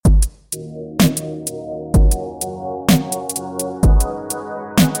That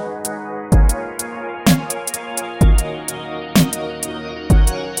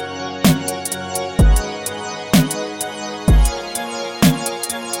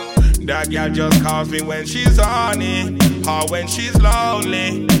girl just calls me when she's horny or when she's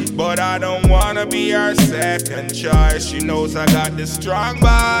lonely, but I don't wanna be her second choice. She knows I got this strong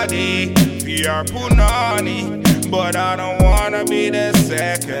body for her punani, but I don't wanna be the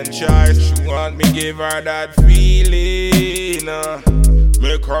second choice. She want me give her that feeling,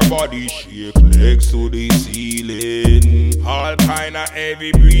 make her body shake, legs to the ceiling, all kinda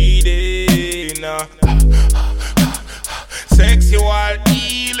heavy breathing, sexual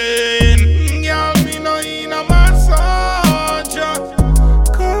healing. Girl, me no in a massage.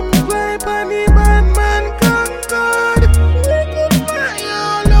 Come play Bunny Batman Concord. We could fly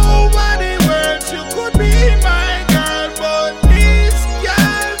all over the world. You could be my girl, but this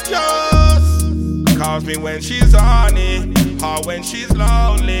girl just calls me when she's horny or when she's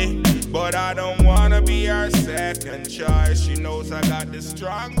lonely, but I don't wanna be her second choice. She knows I got this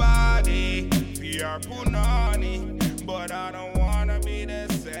strong body for her punani, but I don't wanna be the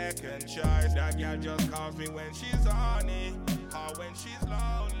second choice. That girl just calls me when she's horny or when she's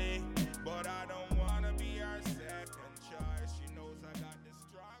lonely, but I don't